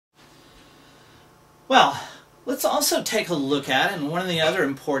Well, let's also take a look at, and one of the other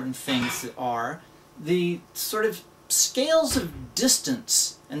important things are the sort of scales of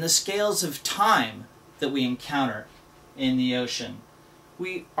distance and the scales of time that we encounter in the ocean.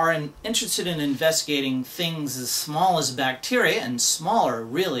 We are interested in investigating things as small as bacteria, and smaller,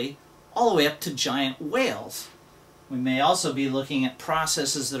 really, all the way up to giant whales. We may also be looking at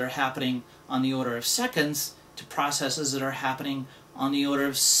processes that are happening on the order of seconds to processes that are happening on the order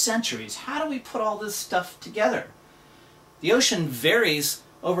of centuries. How do we put all this stuff together? The ocean varies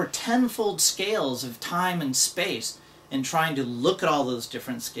over tenfold scales of time and space, and trying to look at all those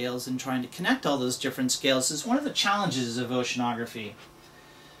different scales and trying to connect all those different scales is one of the challenges of oceanography.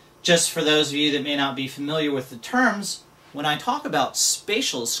 Just for those of you that may not be familiar with the terms, when I talk about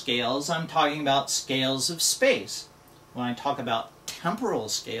spatial scales, I'm talking about scales of space. When I talk about temporal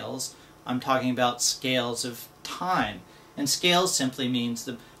scales, I'm talking about scales of time. And scales simply means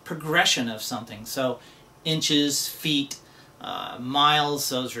the progression of something. So inches, feet, miles,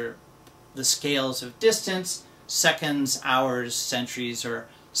 those are the scales of distance. Seconds, hours, centuries are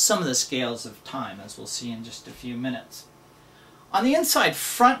some of the scales of time, as we'll see in just a few minutes. On the inside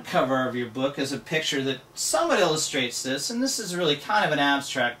front cover of your book is a picture that somewhat illustrates this, and this is really kind of an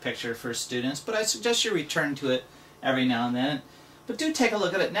abstract picture for students, but I suggest you return to it every now and then. But do take a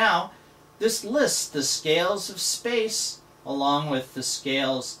look at it now. This lists the scales of space along with the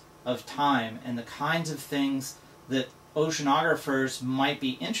scales of time and the kinds of things that oceanographers might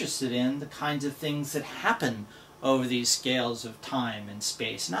be interested in, the kinds of things that happen over these scales of time and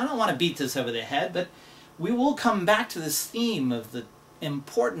space. And I don't want to beat this over the head, but we will come back to this theme of the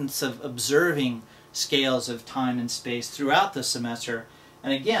importance of observing scales of time and space throughout the semester.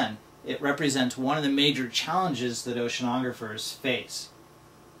 And again, it represents one of the major challenges that oceanographers face.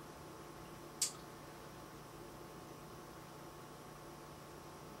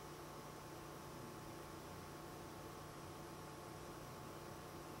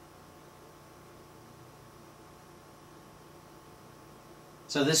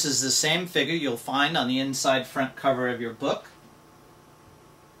 So this is the same figure you'll find on the inside front cover of your book.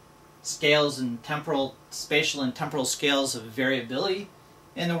 Scales and temporal, spatial and temporal scales of variability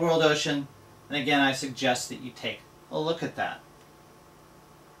in the world ocean. And again, I suggest that you take a look at that.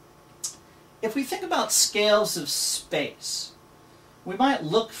 If we think about scales of space, we might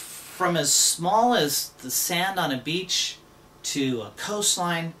look from as small as the sand on a beach to a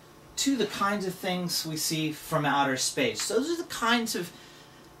coastline to the kinds of things we see from outer space. Those are the kinds of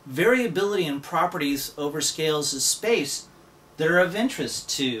variability and properties over scales of space that are of interest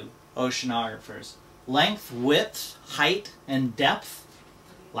to oceanographers. Length, width, height, and depth,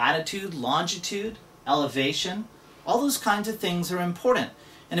 latitude, longitude, elevation, all those kinds of things are important.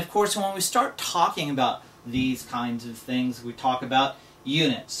 And of course, when we start talking about these kinds of things, we talk about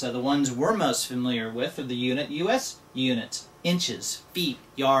units. So the ones we're most familiar with are the US units, inches, feet,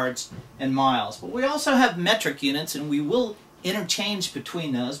 yards, and miles. But we also have metric units, and we will interchange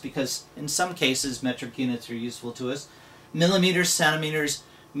between those because in some cases metric units are useful to us. Millimeters, centimeters,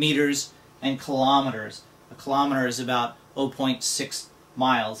 meters, and kilometers. A kilometer is about 0.6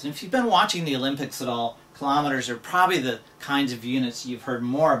 miles. And if you've been watching the Olympics at all, kilometers are probably the kinds of units you've heard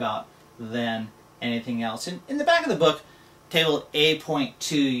more about than anything else. In the back of the book, table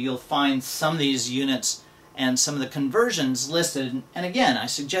A.2, you'll find some of these units and some of the conversions listed. And again, I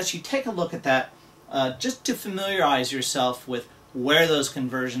suggest you take a look at that just to familiarize yourself with where those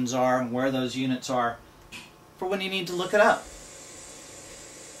conversions are and where those units are for when you need to look it up.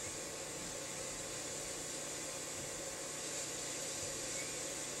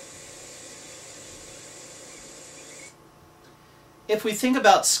 If we think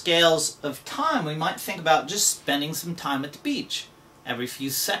about scales of time, we might think about just spending some time at the beach. Every few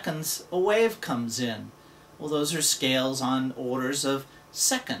seconds, a wave comes in. Well, those are scales on orders of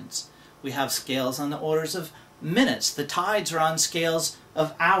seconds. We have scales on the orders of minutes. The tides are on scales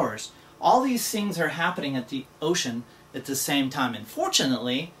of hours. All these things are happening at the ocean at the same time. And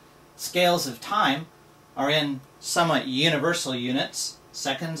fortunately, scales of time are in somewhat universal units: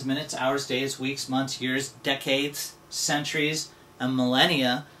 seconds, minutes, hours, days, weeks, months, years, decades, centuries, and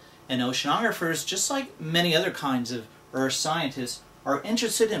millennia. And oceanographers, just like many other kinds of earth scientists, are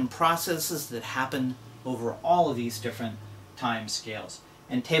interested in processes that happen over all of these different time scales.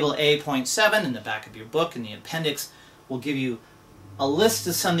 And table A.7 in the back of your book in the appendix will give you a list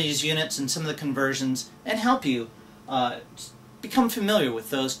of some of these units and some of the conversions and help you become familiar with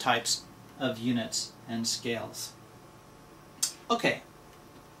those types of units and scales. Okay,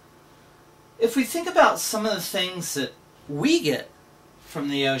 if we think about some of the things that we get from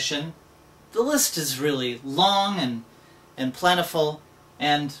the ocean, the list is really long and plentiful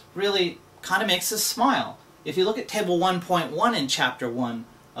and really kind of makes us smile. If you look at Table 1.1 in Chapter 1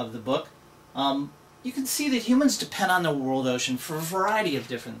 of the book, you can see that humans depend on the world ocean for a variety of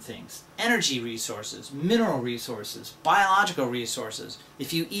different things. Energy resources, mineral resources, biological resources.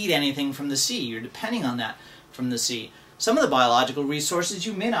 If you eat anything from the sea, you're depending on that from the sea. Some of the biological resources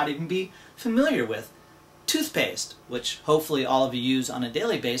you may not even be familiar with. Toothpaste, which hopefully all of you use on a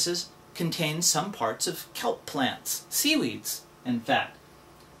daily basis, contains some parts of kelp plants, seaweeds, in fact.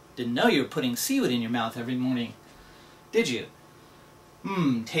 Didn't know you were putting seaweed in your mouth every morning, did you?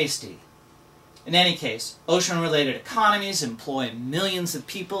 Tasty. In any case, ocean-related economies employ millions of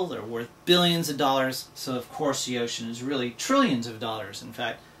people. They're worth billions of dollars, so of course the ocean is really trillions of dollars. In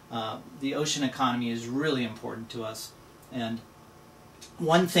fact, the ocean economy is really important to us. And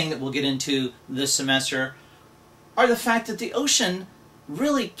one thing that we'll get into this semester are the fact that the ocean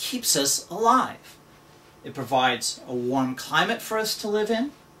really keeps us alive. It provides a warm climate for us to live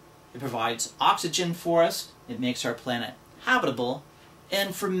in. It provides oxygen for us. It makes our planet habitable.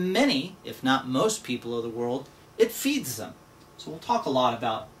 And for many, if not most people of the world, it feeds them. So we'll talk a lot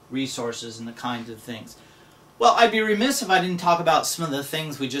about resources and the kinds of things. Well, I'd be remiss if I didn't talk about some of the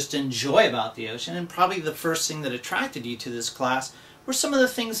things we just enjoy about the ocean. And probably the first thing that attracted you to this class were some of the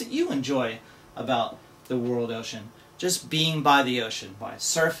things that you enjoy about the world ocean. Just being by the ocean, by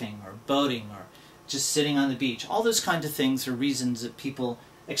surfing or boating or just sitting on the beach. All those kinds of things are reasons that people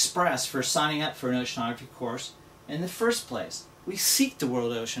express for signing up for an oceanography course in the first place. We seek the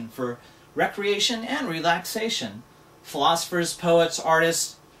world ocean for recreation and relaxation. Philosophers, poets,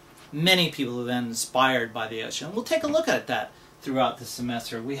 artists, many people have been inspired by the ocean. We'll take a look at that throughout the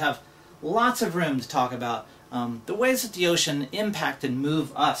semester. We have lots of room to talk about the ways that the ocean impact and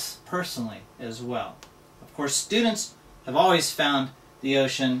move us personally as well. Of course, students have always found the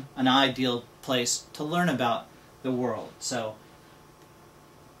ocean an ideal place to learn about the world. So,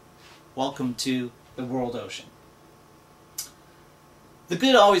 welcome to the world ocean. The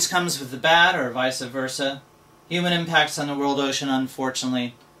good always comes with the bad, or vice versa. Human impacts on the world ocean,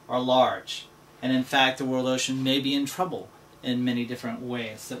 unfortunately, are large. And in fact, the world ocean may be in trouble in many different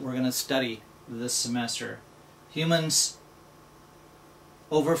ways that we're going to study this semester. Humans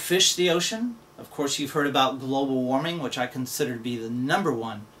overfish the ocean. Of course, you've heard about global warming, which I consider to be the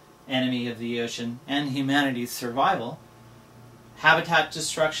 #1 enemy of the ocean and humanity's survival. Habitat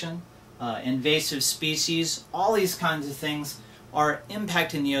destruction, invasive species, all these kinds of things are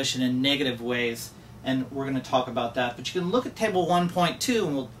impacting the ocean in negative ways, and we're going to talk about that. But you can look at Table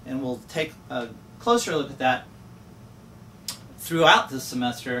 1.2, and we'll take a closer look at that throughout this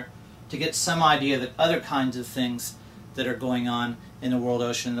semester to get some idea of the other kinds of things that are going on in the world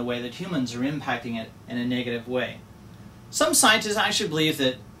ocean and the way that humans are impacting it in a negative way. Some scientists actually believe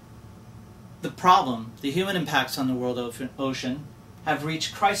that the problem, the human impacts on the world ocean, have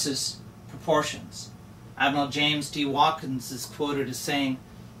reached crisis proportions. Admiral James D. Watkins is quoted as saying,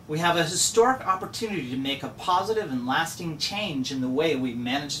 "We have a historic opportunity to make a positive and lasting change in the way we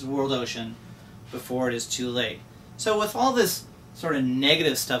manage the world ocean before it is too late." So with all this sort of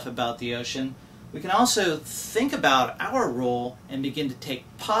negative stuff about the ocean, we can also think about our role and begin to take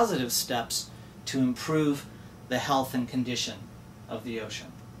positive steps to improve the health and condition of the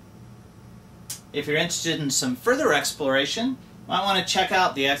ocean. If you're interested in some further exploration, you might want to check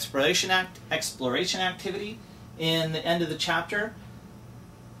out the exploration activity in the end of the chapter.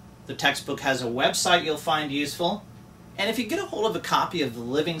 The textbook has a website you'll find useful. And if you get a hold of a copy of The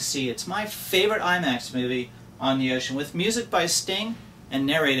Living Sea, it's my favorite IMAX movie on the ocean, with music by Sting and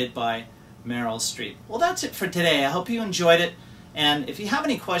narrated by Meryl Streep. Well, that's it for today. I hope you enjoyed it. And if you have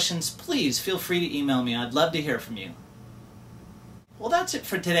any questions, please feel free to email me. I'd love to hear from you. Well, that's it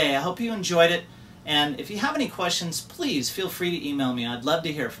for today. I hope you enjoyed it. And if you have any questions, please feel free to email me. I'd love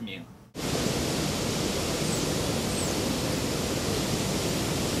to hear from you.